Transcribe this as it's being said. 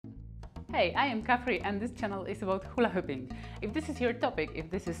Hey, I am Kafri and this channel is about hula hooping. If this is your topic,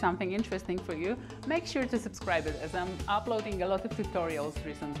 if this is something interesting for you, make sure to subscribe it as I'm uploading a lot of tutorials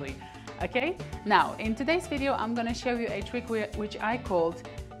recently. Okay? Now, in today's video, I'm gonna show you a trick which I called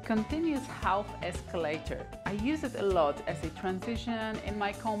Continuous half escalator. I use it a lot as a transition in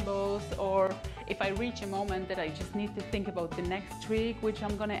my combos, or if I reach a moment that I just need to think about the next trick which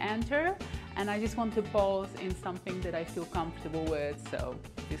I'm gonna enter and I just want to pause in something that I feel comfortable with. So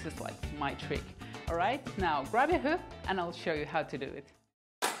this is like my trick. All right, now grab your hoop and I'll show you how to do it.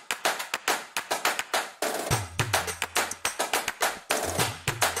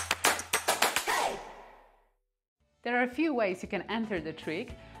 There are a few ways you can enter the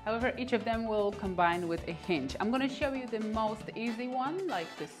trick, however each of them will combine with a hinge. I'm going to show you the most easy one, like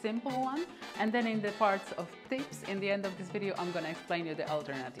the simple one, and then in the parts of tips in the end of this video I'm going to explain you the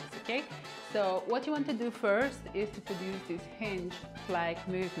alternatives, okay? So what you want to do first is to produce this hinge flag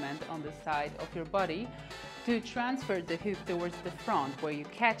movement on the side of your body to transfer the hoop towards the front, where you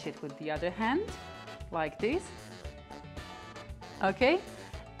catch it with the other hand, like this, okay?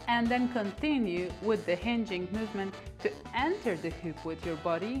 And then continue with the hinging movement to enter the hoop with your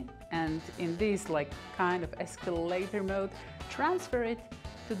body, and in this like kind of escalator mode, transfer it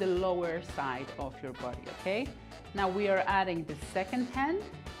to the lower side of your body, okay? Now we are adding the second hand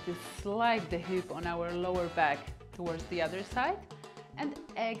to slide the hoop on our lower back towards the other side and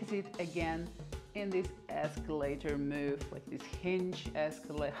exit again in this escalator move, like this hinge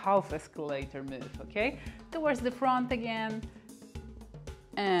half escalator move, okay? Towards the front again.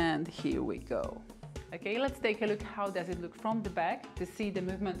 And here we go. Okay, let's take a look how does it look from the back to see the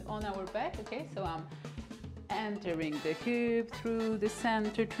movement on our back. Okay, so I'm entering the hoop through the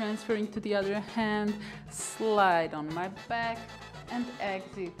center, transferring to the other hand, slide on my back and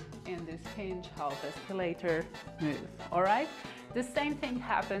exit in this hinge half escalator move. All right, the same thing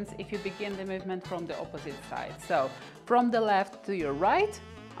happens if you begin the movement from the opposite side. So from the left to your right,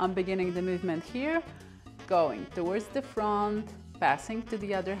 I'm beginning the movement here, going towards the front, passing to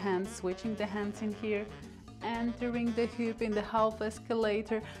the other hand, switching the hands in here, entering the hoop in the half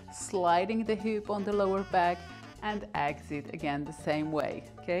escalator, sliding the hoop on the lower back, and exit again the same way.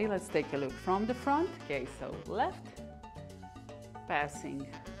 Okay, let's take a look from the front. Okay, so left, passing,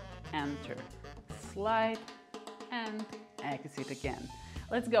 enter, slide, and exit again.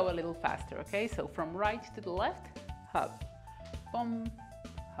 Let's go a little faster, okay? So from right to the left, hop, boom,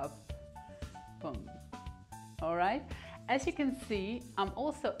 hop, boom. All right? As you can see, I'm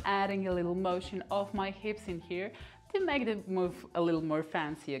also adding a little motion of my hips in here to make the move a little more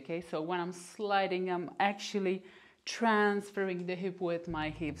fancy, okay? So when I'm sliding, I'm actually transferring the hoop with my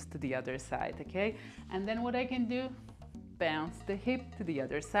hips to the other side, okay? And then what I can do, bounce the hip to the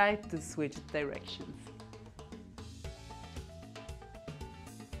other side to switch directions.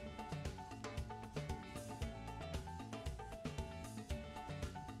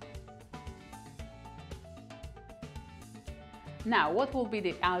 Now, what will be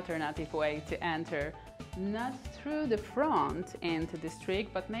the alternative way to enter? Not through the front into this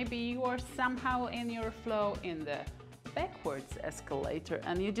trick, but maybe you are somehow in your flow in the backwards escalator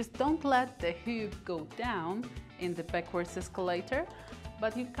and you just don't let the hoop go down in the backwards escalator,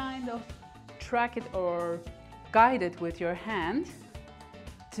 but you kind of track it or guide it with your hand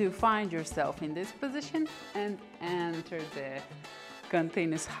to find yourself in this position and enter the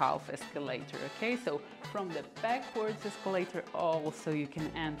continuous half escalator, okay? So from the backwards escalator also you can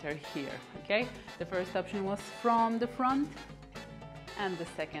enter here, okay? The first option was from the front and the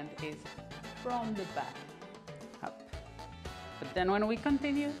second is from the back, up. But then when we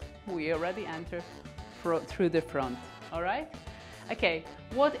continue, we already enter through the front, all right? Okay,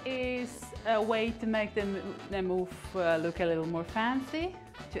 what is a way to make the move look a little more fancy?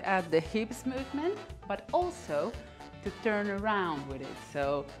 To add the hips movement, but also to turn around with it.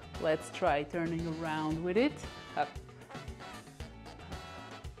 So let's try turning around with it. Up.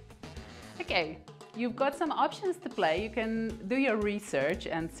 Okay, you've got some options to play. You can do your research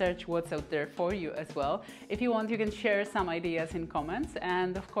and search what's out there for you as well. If you want, you can share some ideas in comments.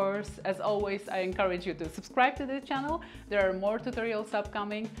 And of course, as always, I encourage you to subscribe to the channel. There are more tutorials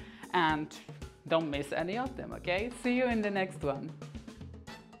upcoming and don't miss any of them, okay? See you in the next one.